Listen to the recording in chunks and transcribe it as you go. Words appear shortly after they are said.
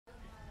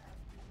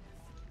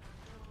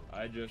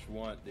I just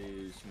want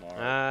these smart.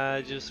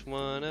 I just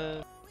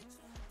wanna.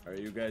 Are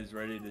you guys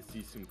ready to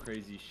see some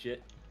crazy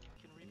shit?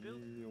 Can rebuild.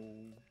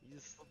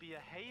 Yes. It'll be a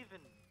haven.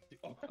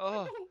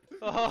 Oh.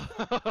 Oh.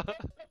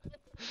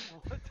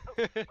 What the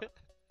fuck?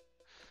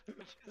 I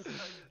just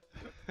saw you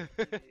in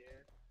the air.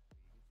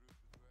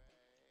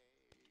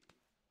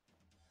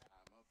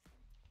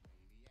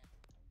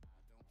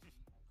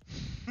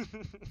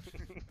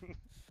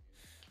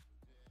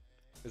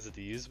 Is it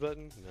the use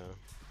button? No.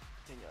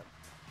 Hang on.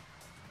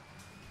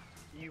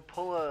 You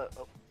pull a.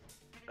 Oh,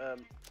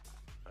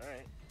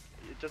 alright.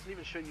 It doesn't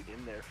even show you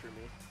in there for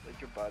me. Like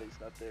your body's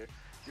not there.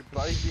 Your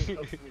body's being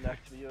up to me,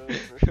 knocked me over.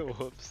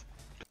 Whoops.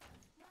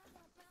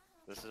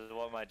 This is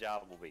what my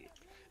job will be.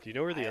 Do you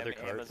know where the I other am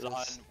cart Amazon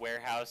is?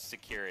 warehouse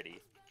security.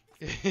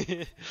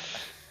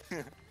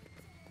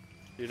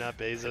 You're not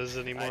Bezos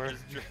anymore?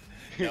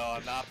 No,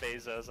 I'm not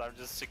Bezos. I'm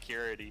just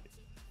security.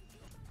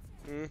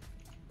 Hmm?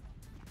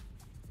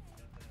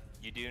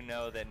 You do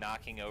know that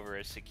knocking over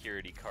a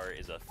security cart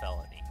is a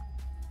felony.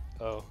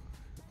 Oh.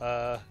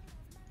 How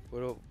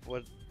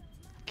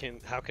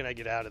can I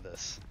get out of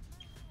this?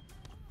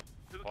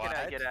 Who can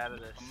I get out of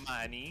this?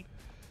 Money.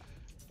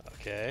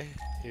 Okay,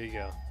 here you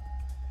go.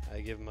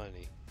 I give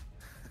money.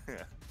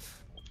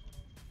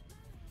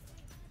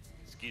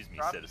 Excuse me,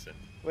 Drop- citizen.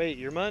 Wait,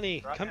 your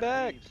money! Drop Come your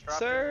back, leaves,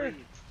 drop your sir! leaves.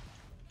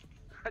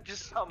 I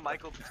just saw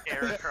Michael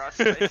tear across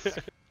space. What happens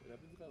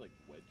if I like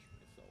wedge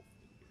myself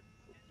in here?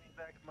 Give me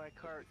back my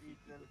cart,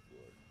 Ethan.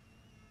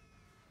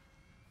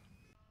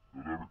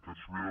 You'll never catch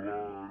me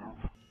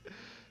alive.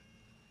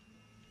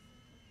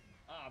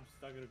 Ah, I'm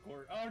stuck in a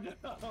court. Oh no!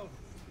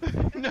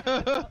 No!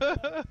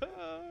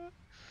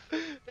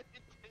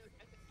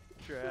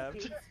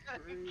 Trapped.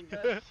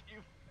 Yes, you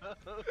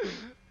both.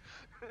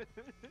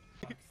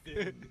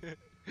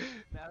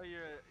 Now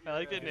you're. I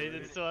like that you're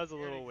Nathan still has a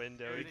little you're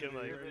window. He exerting can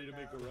like. You ready to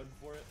make a run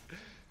for it?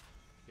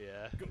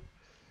 Yeah.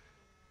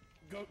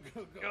 Go, go,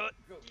 go, Go.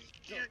 go, go.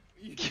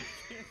 You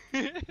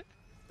can't.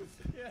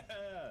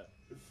 Yeah.